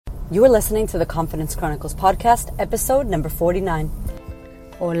You are listening to the Confidence Chronicles podcast, episode number 49.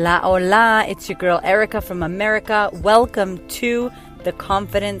 Hola, hola. It's your girl Erica from America. Welcome to the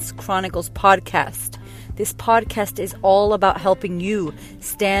Confidence Chronicles podcast. This podcast is all about helping you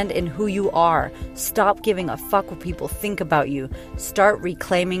stand in who you are. Stop giving a fuck what people think about you. Start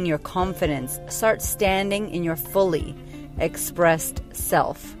reclaiming your confidence. Start standing in your fully expressed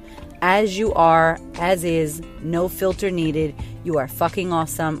self. As you are, as is, no filter needed. You are fucking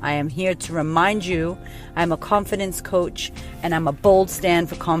awesome. I am here to remind you I'm a confidence coach and I'm a bold stand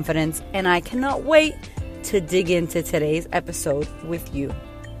for confidence, and I cannot wait to dig into today's episode with you.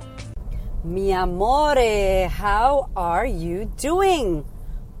 Mi amore, how are you doing?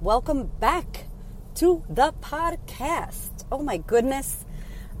 Welcome back to the podcast. Oh my goodness.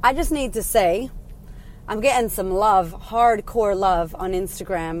 I just need to say, I'm getting some love, hardcore love on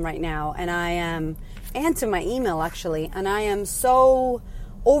Instagram right now, and to my email actually, and I am so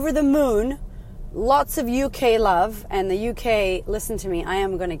over the moon. Lots of UK love, and the UK, listen to me, I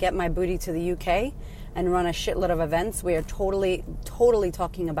am going to get my booty to the UK and run a shitload of events. We are totally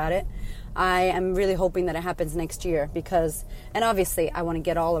talking about it. I am really hoping that it happens next year and obviously I want to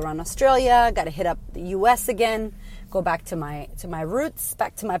get all around Australia, got to hit up the US again, go back to my roots,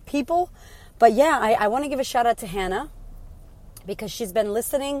 back to my people. But yeah, I want to give a shout out to Hannah because she's been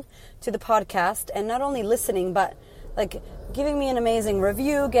listening to the podcast, and not only listening, but like giving me an amazing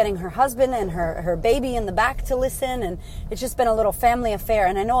review, getting her husband and her baby in the back to listen. And it's just been a little family affair.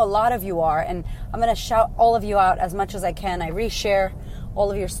 And I know a lot of you are, and I'm going to shout all of you out as much as I can. I reshare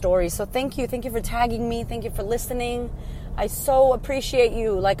all of your stories. So thank you. Thank you for tagging me. Thank you for listening. I so appreciate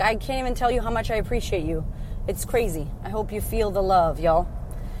you. Like, I can't even tell you how much I appreciate you. It's crazy. I hope you feel the love, y'all.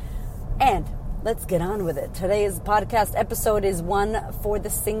 And let's get on with it. Today's podcast episode is one for the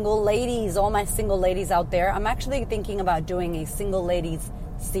single ladies, all my single ladies out there. I'm actually thinking about doing a single ladies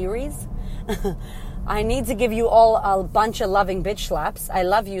series. I need to give you all a bunch of loving bitch slaps. I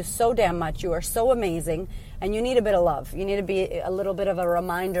love you so damn much. You are so amazing, and you need a bit of love. You need to be a little bit of a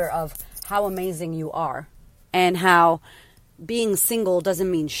reminder of how amazing you are, and how being single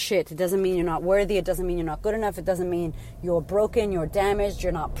doesn't mean shit. It doesn't mean you're not worthy. It doesn't mean you're not good enough. It doesn't mean you're broken, you're damaged,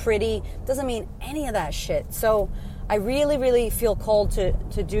 you're not pretty. It doesn't mean any of that shit. So I really feel called to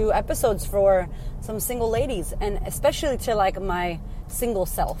do episodes for some single ladies, and especially to like my single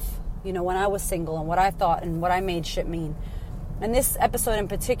self, you know, when I was single and what I thought and what I made shit mean. And this episode in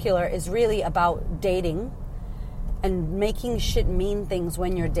particular is really about dating and making shit mean things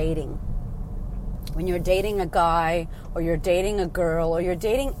when you're dating. When you're dating a guy, or you're dating a girl, or you're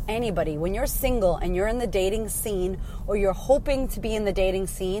dating anybody, when you're single and you're in the dating scene, or you're hoping to be in the dating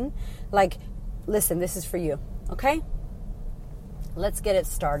scene, like, listen, this is for you, okay? Let's get it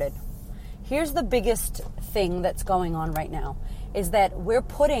started. Here's the biggest thing that's going on right now, is that we're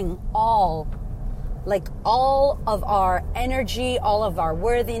putting all of our energy, all of our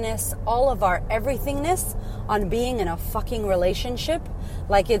worthiness, all of our everythingness on being in a fucking relationship.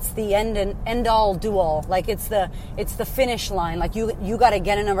 Like it's the end all do all. Like it's the finish line. Like you got to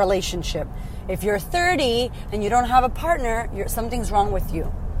get in a relationship. If you're 30 and you don't have a partner, something's wrong with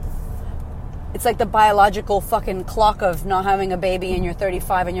you. It's like the biological fucking clock of not having a baby, and you're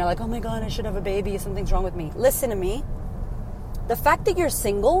 35 and you're like, oh my God, I should have a baby. Something's wrong with me. Listen to me. The fact that you're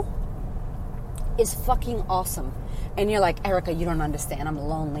single is fucking awesome. And you're like, Erica, you don't understand. I'm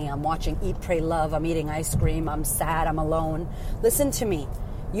lonely. I'm watching Eat, Pray, Love. I'm eating ice cream. I'm sad. I'm alone. Listen to me.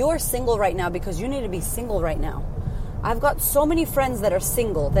 You're single right now because you need to be single right now. I've got so many friends that are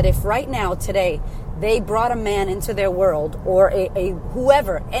single that if right now, today, they brought a man into their world, or a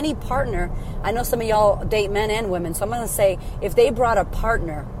whoever, any partner. I know some of y'all date men and women. So I'm going to say, if they brought a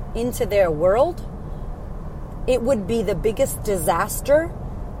partner into their world, it would be the biggest disaster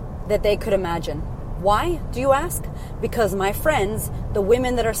that they could imagine. Why, do you ask? Because my friends, the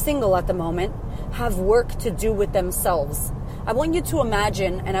women that are single at the moment, have work to do with themselves. I want you to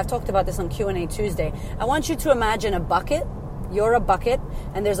imagine, and I've talked about this on Q&A Tuesday, I want you to imagine a bucket. You're a bucket,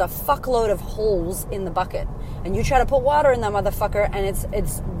 and there's a fuckload of holes in the bucket. And you try to put water in that motherfucker, and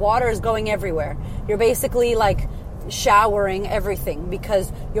it's water is going everywhere. You're basically like showering everything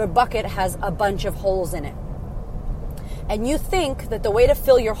because your bucket has a bunch of holes in it. And you think that the way to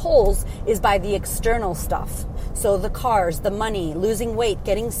fill your holes is by the external stuff. So the cars, the money, losing weight,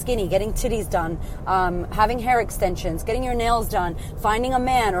 getting skinny, getting titties done, having hair extensions, getting your nails done, finding a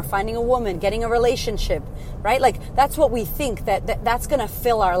man or finding a woman, getting a relationship, right? Like that's what we think that's going to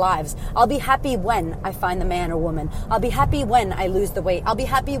fill our lives. I'll be happy when I find the man or woman. I'll be happy when I lose the weight. I'll be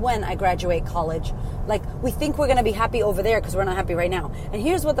happy when I graduate college. Like we think we're going to be happy over there because we're not happy right now. And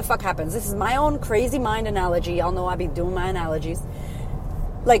here's what the fuck happens. This is my own crazy mind analogy. Y'all know I be doing my analogies.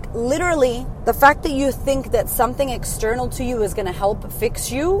 Like, literally, the fact that you think that something external to you is going to help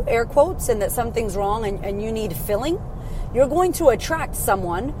fix you, air quotes, and that something's wrong and you need filling, you're going to attract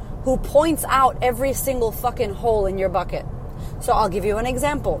someone who points out every single fucking hole in your bucket. So I'll give you an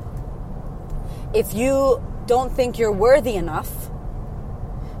example. If you don't think you're worthy enough,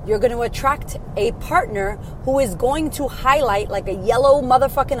 you're going to attract a partner who is going to highlight, like a yellow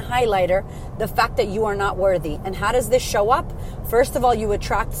motherfucking highlighter, the fact that you are not worthy. And how does this show up? First of all, you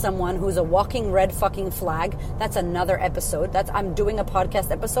attract someone who's a walking red fucking flag. That's another episode. I'm doing a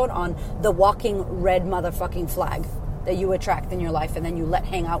podcast episode on the walking red motherfucking flag that you attract in your life and then you let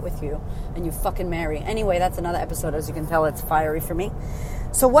hang out with you and you fucking marry. Anyway, that's another episode. As you can tell, it's fiery for me.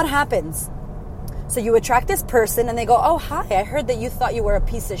 So what happens? So you attract this person and they go, oh, hi, I heard that you thought you were a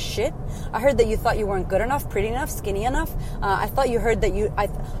piece of shit. I heard that you thought you weren't good enough, pretty enough, skinny enough. I thought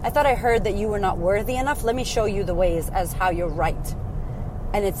I heard that you were not worthy enough. Let me show you the ways as how you're right.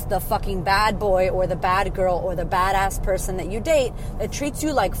 And it's the fucking bad boy or the bad girl or the badass person that you date that treats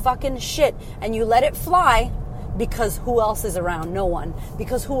you like fucking shit and you let it fly because who else is around? No one.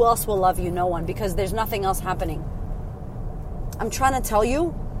 Because who else will love you? No one. Because there's nothing else happening. I'm trying to tell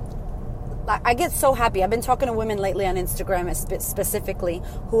you, I get so happy. I've been talking to women lately on Instagram specifically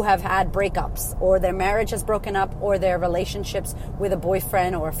who have had breakups or their marriage has broken up or their relationships with a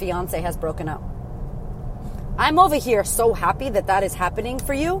boyfriend or a fiance has broken up. I'm over here so happy that is happening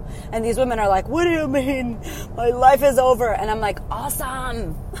for you. And these women are like, what do you mean? My life is over. And I'm like,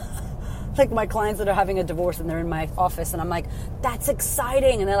 awesome. Like my clients that are having a divorce and they're in my office and I'm like, that's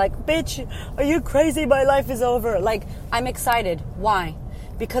exciting. And they're like, bitch, are you crazy? My life is over. Like, I'm excited. Why?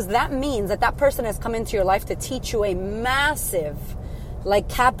 Because that means that person has come into your life to teach you a massive, like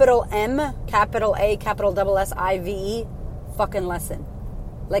capital M, capital A, capital double SIVE fucking lesson.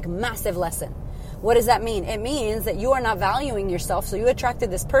 Like massive lesson. What does that mean? It means that you are not valuing yourself. So you attracted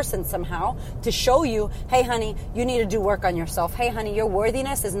this person somehow to show you, hey honey, you need to do work on yourself. Hey honey, your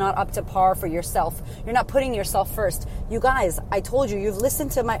worthiness is not up to par for yourself. You're not putting yourself first. You guys, I told you, you've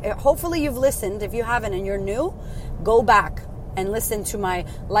listened to hopefully you've listened. If you haven't and you're new, go back and listen to my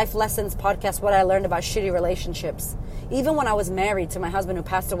Life Lessons podcast, what I learned about shitty relationships. Even when I was married to my husband who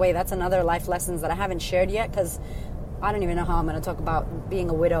passed away, that's another life lessons that I haven't shared yet because I don't even know how I'm going to talk about being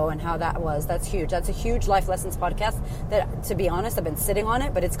a widow and how that was. That's huge. That's a huge Life Lessons podcast that, to be honest, I've been sitting on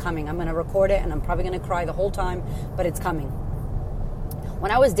it, but it's coming. I'm going to record it and I'm probably going to cry the whole time, but it's coming.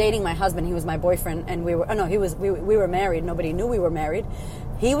 When I was dating my husband, he was my boyfriend and we were married. Nobody knew we were married.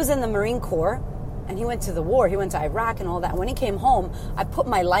 He was in the Marine Corps. And he went to the war. He went to Iraq and all that. And when he came home, I put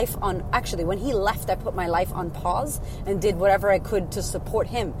my life on... Actually, when he left, I put my life on pause and did whatever I could to support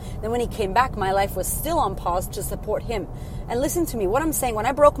him. Then when he came back, my life was still on pause to support him. And listen to me. What I'm saying, when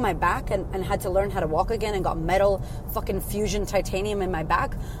I broke my back and had to learn how to walk again and got metal fucking fusion titanium in my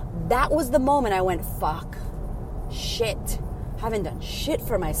back, that was the moment I went, fuck, shit. Haven't done shit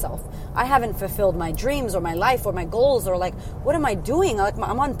for myself. I haven't fulfilled my dreams or my life or my goals or like, what am I doing? Like,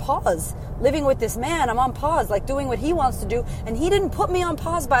 I'm on pause. Living with this man, I'm on pause, like doing what he wants to do. And he didn't put me on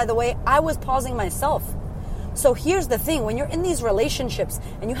pause, by the way. I was pausing myself. So here's the thing. When you're in these relationships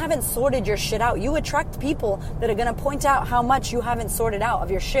and you haven't sorted your shit out, you attract people that are going to point out how much you haven't sorted out of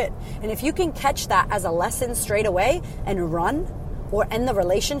your shit. And if you can catch that as a lesson straight away and run, or end the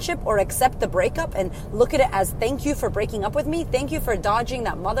relationship or accept the breakup and look at it as thank you for breaking up with me. Thank you for dodging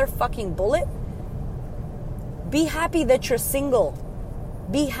that motherfucking bullet. Be happy that you're single.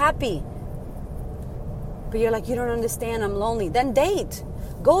 Be happy. But you're like, you don't understand, I'm lonely. Then date.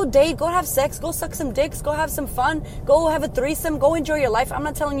 Go date, go have sex, go suck some dicks, go have some fun, go have a threesome, go enjoy your life. I'm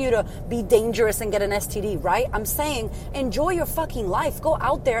not telling you to be dangerous and get an STD, right? I'm saying enjoy your fucking life. Go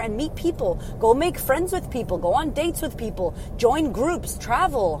out there and meet people. Go make friends with people. Go on dates with people. Join groups.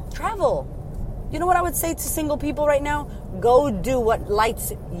 Travel. You know what I would say to single people right now? Go do what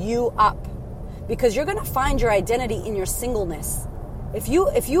lights you up. Because you're going to find your identity in your singleness. If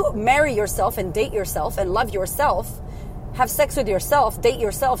you marry yourself and date yourself and love yourself, have sex with yourself, date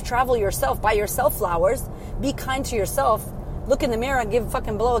yourself, travel yourself, buy yourself flowers, be kind to yourself, look in the mirror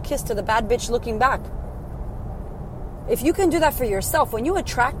and blow a kiss to the bad bitch looking back. If you can do that for yourself, when you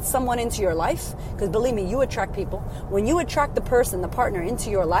attract someone into your life, because believe me, you attract people, when you attract the person, the partner into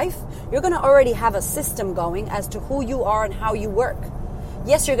your life, you're going to already have a system going as to who you are and how you work.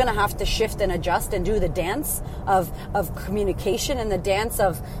 Yes, you're going to have to shift and adjust and do the dance of communication and the dance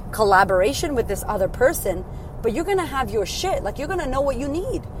of collaboration with this other person, but you're going to have your shit. Like, you're going to know what you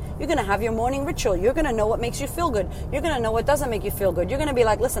need. You're going to have your morning ritual. You're going to know what makes you feel good. You're going to know what doesn't make you feel good. You're going to be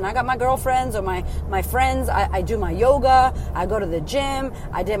like, listen, I got my girlfriends or my friends. I do my yoga. I go to the gym.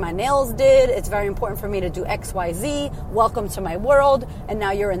 I did my nails did. It's very important for me to do X, Y, Z. Welcome to my world. And now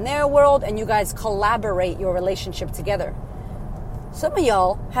you're in their world and you guys collaborate your relationship together. Some of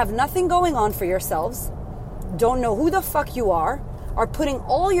y'all have nothing going on for yourselves, don't know who the fuck you are putting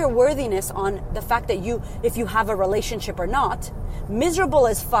all your worthiness on the fact that if you have a relationship or not, miserable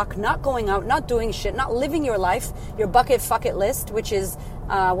as fuck, not going out, not doing shit, not living your life, your bucket fuck it list, which is,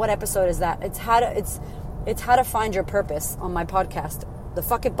 what episode is that? It's how to find your purpose on my podcast. The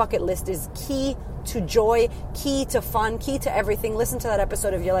fuck it bucket list is key to joy, key to fun, key to everything. Listen to that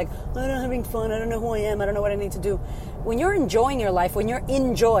episode if you're like, I'm not having fun, I don't know who I am, I don't know what I need to do. When you're enjoying your life, when you're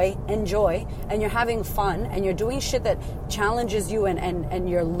enjoy, and you're having fun, and you're doing shit that challenges you, and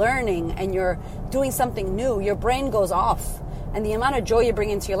you're learning, and you're doing something new, your brain goes off. And the amount of joy you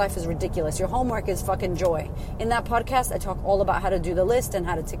bring into your life is ridiculous. Your homework is fucking joy. In that podcast, I talk all about how to do the list and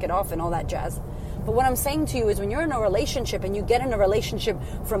how to tick it off and all that jazz. But what I'm saying to you is when you're in a relationship and you get in a relationship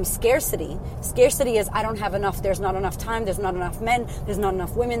from scarcity is I don't have enough, there's not enough time, there's not enough men, there's not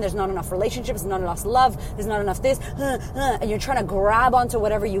enough women, there's not enough relationships, there's not enough love, there's not enough this, and you're trying to grab onto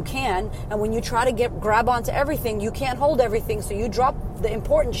whatever you can, and when you try to grab onto everything, you can't hold everything, so you drop the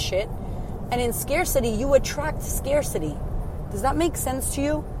important shit, and in scarcity, you attract scarcity. Does that make sense to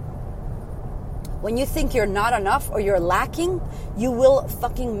you? When you think you're not enough or you're lacking, you will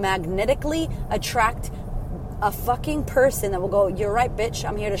fucking magnetically attract a fucking person that will go, you're right, bitch,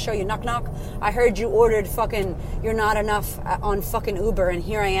 I'm here to show you. Knock, knock. I heard you ordered fucking you're not enough on fucking Uber, and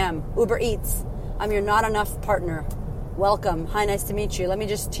here I am. Uber Eats. I'm your not enough partner. Welcome. Hi, nice to meet you. Let me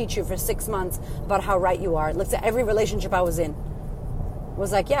just teach you for 6 months about how right you are. Looked at every relationship I was in.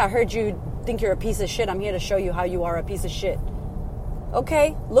 Was like, yeah, I heard you think you're a piece of shit. I'm here to show you how you are a piece of shit.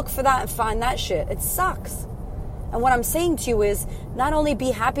 Okay, look for that and find that shit. It sucks. And what I'm saying to you is not only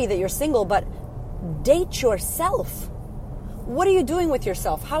be happy that you're single, but date yourself. What are you doing with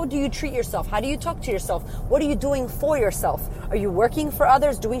yourself? How do you treat yourself? How do you talk to yourself? What are you doing for yourself? Are you working for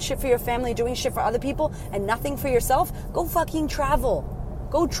others, doing shit for your family, doing shit for other people, and nothing for yourself? Go fucking travel.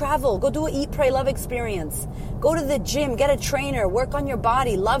 Go travel. Go do an Eat, Pray, Love experience. Go to the gym. Get a trainer. Work on your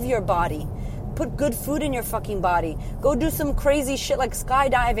body. Love your body. Put good food in your fucking body. Go do some crazy shit like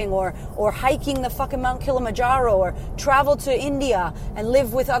skydiving or hiking the fucking Mount Kilimanjaro, or travel to India and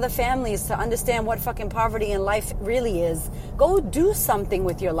live with other families to understand what fucking poverty in life really is. Go do something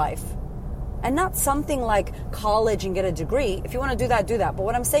with your life. And not something like college and get a degree. If you want to do that, do that. But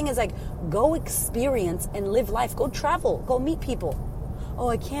what I'm saying is like, go experience and live life. Go travel. Go meet people. Oh,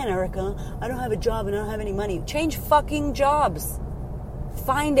 I can't, Erica. I don't have a job and I don't have any money. Change fucking jobs.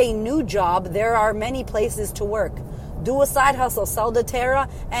 Find a new job. There are many places to work. Do a side hustle, sell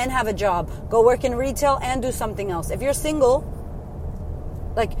doTERRA and have a job. Go work in retail and do something else. If you're single,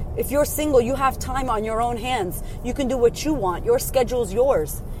 you have time on your own hands. You can do what you want. Your schedule's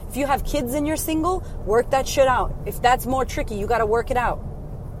yours. If you have kids and you're single, work that shit out. If that's more tricky, you got to work it out.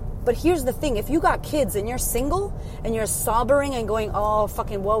 But here's the thing. If you got kids and you're single and you're sobbing and going, oh,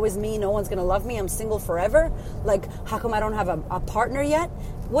 fucking woe is me, no one's going to love me, I'm single forever. Like, how come I don't have a partner yet?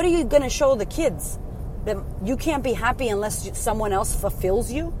 What are you going to show the kids? That you can't be happy unless someone else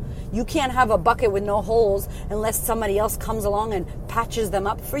fulfills you? You can't have a bucket with no holes unless somebody else comes along and patches them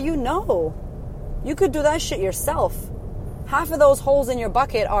up for you? No. You could do that shit yourself. Half of those holes in your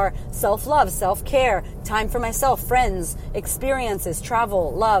bucket are self-love, self-care, time for myself, friends, experiences,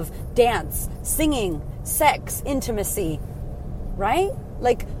 travel, love, dance, singing, sex, intimacy, right?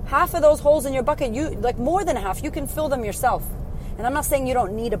 Like half of those holes in your bucket, more than half, you can fill them yourself. And I'm not saying you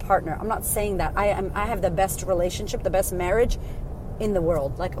don't need a partner. I'm not saying that. I have the best relationship, the best marriage in the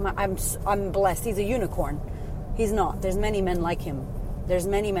world. Like I'm blessed. He's a unicorn. He's not. There's many men like him.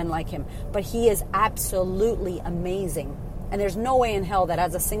 But he is absolutely amazing. And there's no way in hell that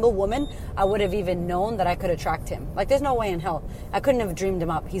as a single woman, I would have even known that I could attract him. Like, there's no way in hell. I couldn't have dreamed him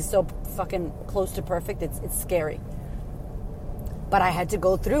up. He's so fucking close to perfect. It's scary. But I had to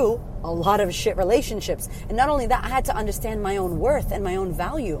go through a lot of shit relationships. And not only that, I had to understand my own worth and my own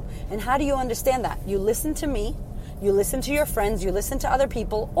value. And how do you understand that? You listen to me, you listen to your friends, you listen to other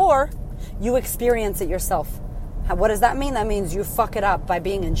people, or you experience it yourself. What does that mean? That means you fuck it up by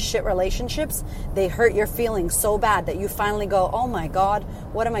being in shit relationships. They hurt your feelings so bad that you finally go, oh my God,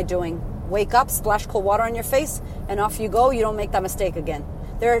 what am I doing? Wake up, splash cold water on your face, and off you go. You don't make that mistake again.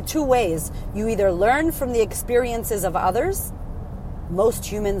 There are two ways. You either learn from the experiences of others. Most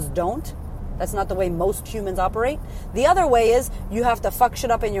humans don't. That's not the way most humans operate. The other way is you have to fuck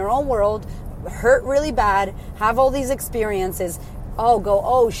shit up in your own world, hurt really bad, have all these experiences,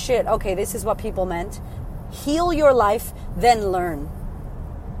 oh shit, okay, this is what people meant. Heal your life, then learn.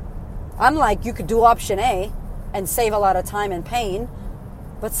 I'm like, you could do option A and save a lot of time and pain,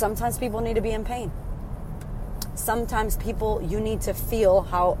 but sometimes people need to be in pain. Sometimes you need to feel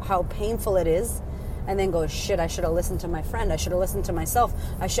how painful it is, and then go, shit, I should have listened to my friend. I should have listened to myself.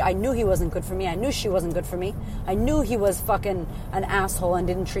 I knew he wasn't good for me. I knew she wasn't good for me. I knew he was fucking an asshole and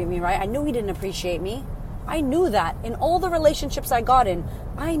didn't treat me right. I knew he didn't appreciate me. I knew that. In all the relationships I got in,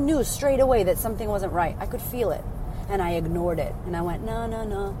 I knew straight away that something wasn't right. I could feel it. And I ignored it. And I went,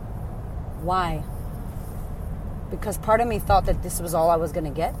 no. Why? Because part of me thought that this was all I was going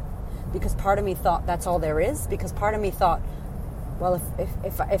to get. Because part of me thought that's all there is. Because part of me thought, well,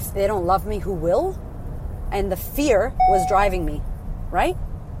 if they don't love me, who will? And the fear was driving me, right?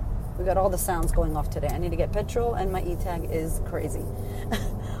 We got all the sounds going off today. I need to get petrol and my e-tag is crazy.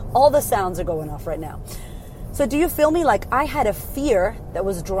 All the sounds are going off right now. So do you feel me? Like I had a fear that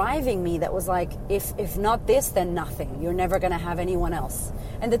was driving me that was like, if not this, then nothing. You're never going to have anyone else.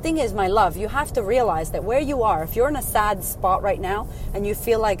 And the thing is, my love, you have to realize that where you are, if you're in a sad spot right now and you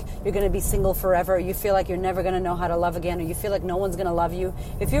feel like you're going to be single forever, you feel like you're never going to know how to love again, or you feel like no one's going to love you,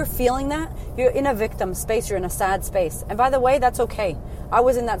 if you're feeling that, you're in a victim space, you're in a sad space. And by the way, that's okay. I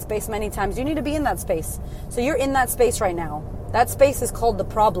was in that space many times. You need to be in that space. So you're in that space right now. That space is called the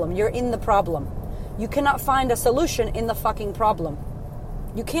problem. You're in the problem. You cannot find a solution in the fucking problem.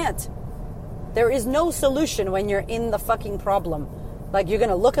 You can't. There is no solution when you're in the fucking problem. Like you're going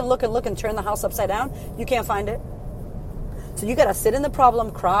to look and turn the house upside down. You can't find it. So you got to sit in the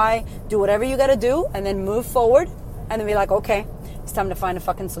problem, cry, do whatever you got to do, and then move forward. And then be like, okay, it's time to find a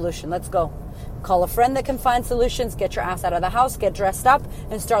fucking solution. Let's go. Call a friend that can find solutions. Get your ass out of the house. Get dressed up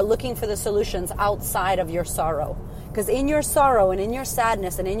and start looking for the solutions outside of your sorrow. Because in your sorrow and in your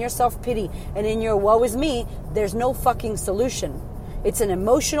sadness and in your self-pity and in your woe is me, there's no fucking solution. It's an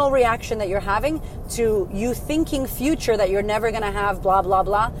emotional reaction that you're having to you thinking future that you're never going to have blah, blah,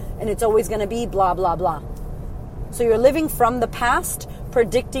 blah. And it's always going to be blah, blah, blah. So you're living from the past,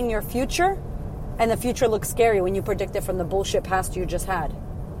 predicting your future. And the future looks scary when you predict it from the bullshit past you just had.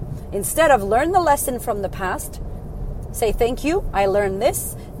 Instead of learn the lesson from the past, say, thank you, I learned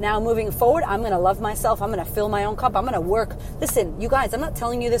this. Now moving forward, I'm going to love myself. I'm going to fill my own cup. I'm going to work. Listen, you guys, I'm not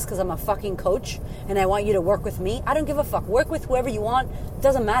telling you this because I'm a fucking coach and I want you to work with me. I don't give a fuck. Work with whoever you want. It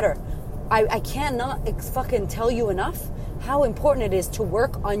doesn't matter. I cannot fucking tell you enough how important it is to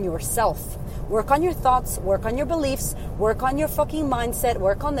work on yourself. Work on your thoughts, work on your beliefs, work on your fucking mindset,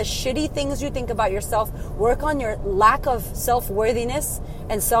 work on the shitty things you think about yourself, work on your lack of self-worthiness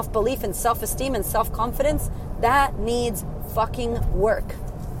and self-belief and self-esteem and self-confidence. That needs fucking work.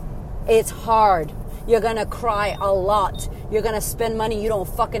 It's hard. You're gonna cry a lot. You're gonna spend money you don't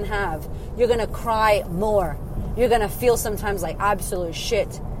fucking have. You're gonna cry more. You're gonna feel sometimes like absolute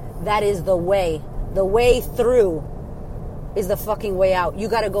shit. That is the way. The way through is the fucking way out. You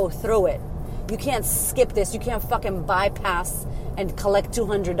gotta go through it. You can't skip this. You can't fucking bypass and collect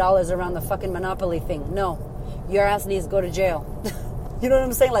 $200 around the fucking Monopoly thing. No. Your ass needs to go to jail. You know what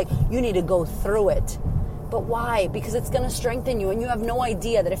I'm saying? Like, you need to go through it. But why? Because it's going to strengthen you. And you have no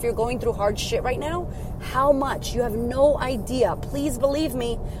idea that if you're going through hard shit right now, how much. You have no idea. Please believe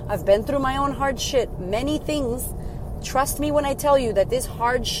me. I've been through my own hard shit. Many things. Trust me when I tell you that this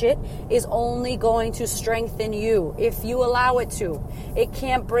hard shit is only going to strengthen you if you allow it to. It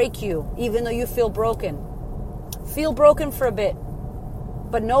can't break you, even though you feel broken. Feel broken for a bit.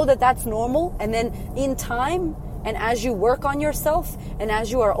 But know that that's normal. And then in time, and as you work on yourself, and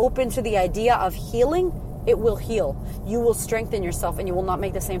as you are open to the idea of healing, it will heal. You will strengthen yourself and you will not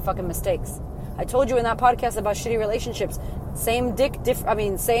make the same fucking mistakes. I told you in that podcast about shitty relationships. Same dick,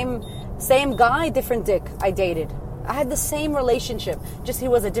 same guy, different dick I dated. I had the same relationship, just he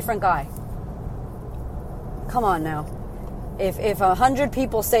was a different guy. Come on now. If 100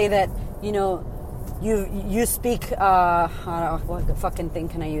 people say that, you know, you speak, I don't know, what fucking thing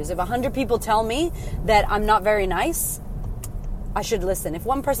can I use? If 100 people tell me that I'm not very nice, I should listen. If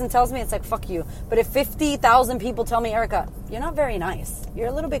one person tells me, it's like, fuck you. But if 50,000 people tell me, Erica, you're not very nice, you're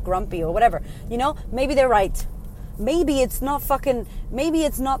a little bit grumpy or whatever, you know, maybe they're right. Maybe it's not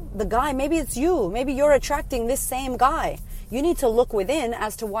the guy. Maybe it's you. Maybe you're attracting this same guy. You need to look within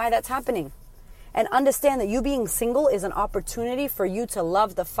as to why that's happening. And understand that you being single is an opportunity for you to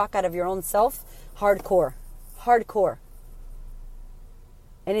love the fuck out of your own self. Hardcore. Hardcore.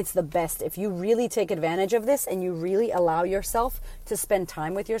 And it's the best. If you really take advantage of this and you really allow yourself to spend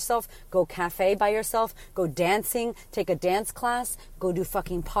time with yourself, go cafe by yourself, go dancing, take a dance class, go do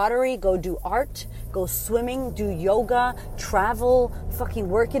fucking pottery, go do art, go swimming, do yoga, travel, fucking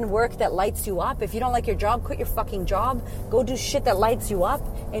work that lights you up. If you don't like your job, quit your fucking job. Go do shit that lights you up.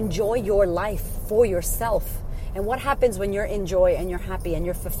 Enjoy your life for yourself. And what happens when you're in joy and you're happy and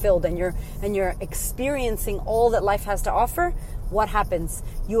you're fulfilled and you're experiencing all that life has to offer? What happens?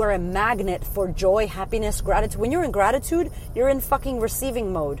 You are a magnet for joy, happiness, gratitude. When you're in gratitude, you're in fucking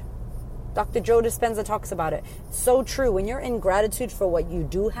receiving mode. Dr. Joe Dispenza talks about it. It's so true. When you're in gratitude for what you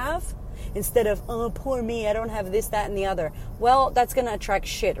do have, instead of, oh, poor me, I don't have this, that, and the other. Well, that's going to attract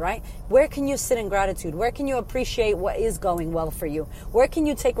shit, right? Where can you sit in gratitude? Where can you appreciate what is going well for you? Where can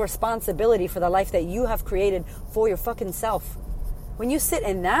you take responsibility for the life that you have created for your fucking self? When you sit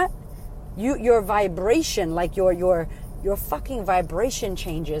in that, your vibration, like your fucking vibration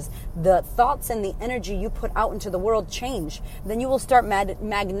changes. The thoughts and the energy you put out into the world change. Then you will start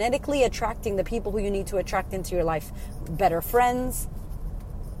magnetically attracting the people who you need to attract into your life. Better friends,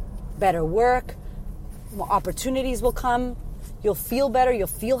 better work, more opportunities will come. You'll feel better, you'll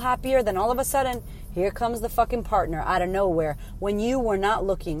feel happier. Then all of a sudden, here comes the fucking partner out of nowhere when you were not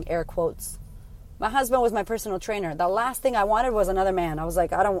looking, air quotes. My husband was my personal trainer. The last thing I wanted was another man. I was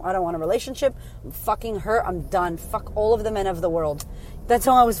like, I don't want a relationship. I'm fucking hurt. I'm done. Fuck all of the men of the world. That's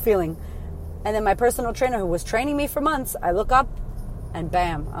how I was feeling. And then my personal trainer, who was training me for months, I look up and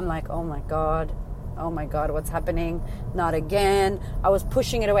bam, I'm like, oh my God, what's happening? Not again. I was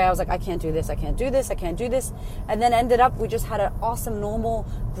pushing it away. I was like, I can't do this. I can't do this. I can't do this. And then ended up, we just had an awesome, normal,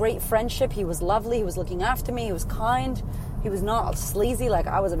 great friendship. He was lovely. He was looking after me. He was kind. He was not sleazy. Like,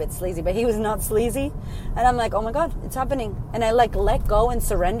 I was a bit sleazy, but he was not sleazy. And I'm like, oh my God, it's happening. And I like let go and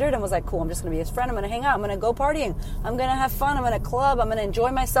surrendered and was like, cool, I'm just going to be his friend. I'm going to hang out. I'm going to go partying. I'm going to have fun. I'm going to club. I'm going to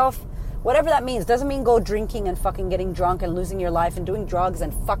enjoy myself. Whatever that means. Doesn't mean go drinking and fucking getting drunk and losing your life and doing drugs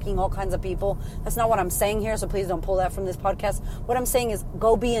and fucking all kinds of people. That's not what I'm saying here, so please don't pull that from this podcast. What I'm saying is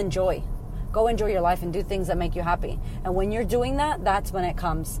go be and joy. Go enjoy your life and do things that make you happy. And when you're doing that, that's when it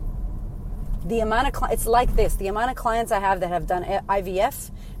comes. The amount of it's like this. The amount of clients I have that have done IVF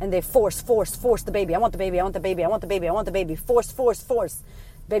and they force the baby. I want the baby. I want the baby. I want the baby. I want the baby. Force.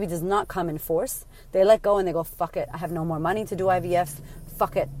 Baby does not come in force. They let go and they go, fuck it. I have no more money to do IVF.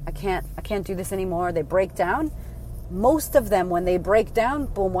 Fuck it. I can't do this anymore. They break down. Most of them, when they break down,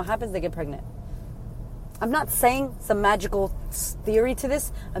 boom, what happens? They get pregnant. I'm not saying some magical theory to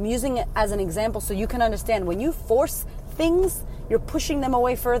this. I'm using it as an example so you can understand. When you force things, you're pushing them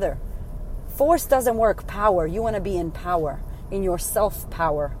away further. Force doesn't work. Power. You want to be in power, in your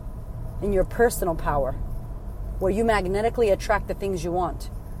self-power, in your personal power, where you magnetically attract the things you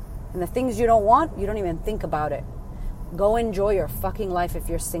want. And the things you don't want, you don't even think about it. Go enjoy your fucking life if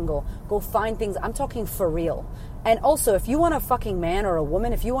you're single. Go find things. I'm talking for real. And also, if you want a fucking man or a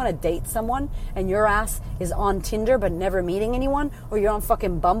woman, if you want to date someone and your ass is on Tinder but never meeting anyone, or you're on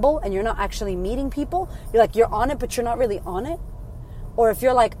fucking Bumble and you're not actually meeting people, you're like, you're on it but you're not really on it. Or if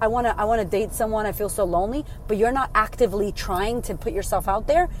you're like, I want to date someone, I feel so lonely, but you're not actively trying to put yourself out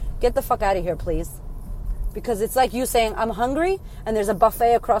there, get the fuck out of here, please. Because it's like you saying, I'm hungry, and there's a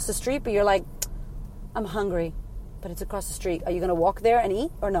buffet across the street, but you're like, I'm hungry, but it's across the street. Are you going to walk there and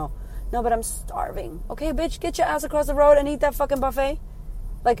eat or no? No, but I'm starving. Okay, bitch, get your ass across the road and eat that fucking buffet.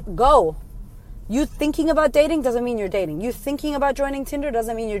 Like, go. You thinking about dating doesn't mean you're dating. You thinking about joining Tinder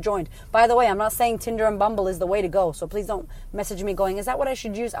doesn't mean you're joined. By the way, I'm not saying Tinder and Bumble is the way to go. So please don't message me going, is that what I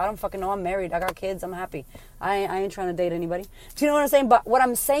should use? I don't fucking know. I'm married. I got kids. I'm happy. I ain't trying to date anybody. Do you know what I'm saying? But what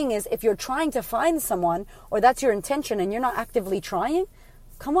I'm saying is if you're trying to find someone or that's your intention and you're not actively trying,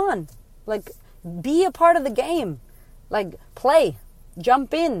 come on. Like, be a part of the game. Like, play.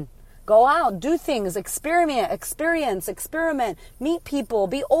 Jump in. Go out, do things, experience, meet people,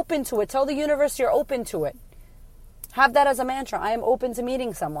 be open to it. Tell the universe you're open to it. Have that as a mantra. I am open to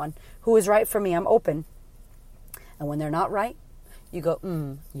meeting someone who is right for me. I'm open. And when they're not right, you go,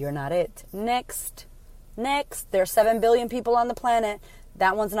 you're not it. Next. There's 7 billion people on the planet.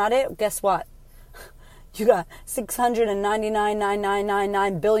 That one's not it. Guess what? You got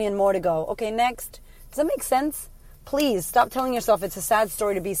 699,999 billion more to go. Okay, next. Does that make sense? Please stop telling yourself it's a sad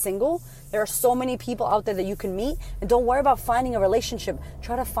story to be single. There are so many people out there that you can meet. And don't worry about finding a relationship.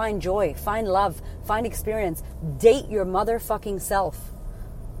 Try to find joy, find love, find experience. Date your motherfucking self.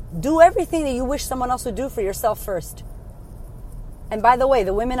 Do everything that you wish someone else would do for yourself first. And by the way,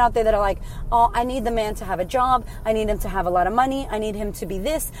 the women out there that are like, oh, I need the man to have a job. I need him to have a lot of money. I need him to be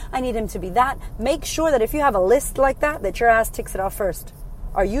this. I need him to be that. Make sure that if you have a list like that your ass ticks it off first.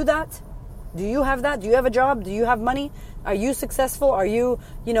 Are you that? Do you have that? Do you have a job? Do you have money? Are you successful? Are you,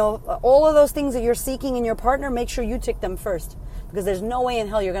 all of those things that you're seeking in your partner, make sure you tick them first. Because there's no way in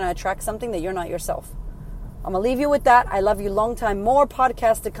hell you're going to attract something that you're not yourself. I'm going to leave you with that. I love you long time. More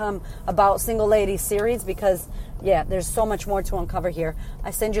podcasts to come about Single Ladies series because, there's so much more to uncover here.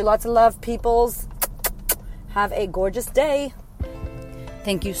 I send you lots of love, peoples. Have a gorgeous day.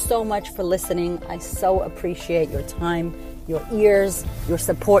 Thank you so much for listening. I so appreciate your time, your ears, your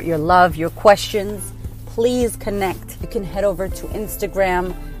support, your love, your questions. Please connect. You can head over to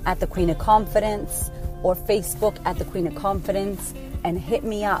Instagram at The Queen of Confidence or Facebook at The Queen of Confidence and hit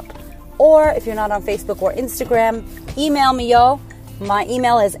me up. Or if you're not on Facebook or Instagram, email me, yo. My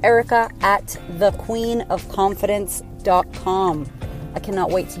email is erica@thequeenofconfidence.com. I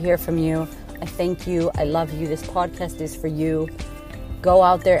cannot wait to hear from you. I thank you. I love you. This podcast is for you. Go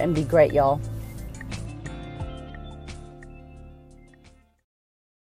out there and be great, y'all.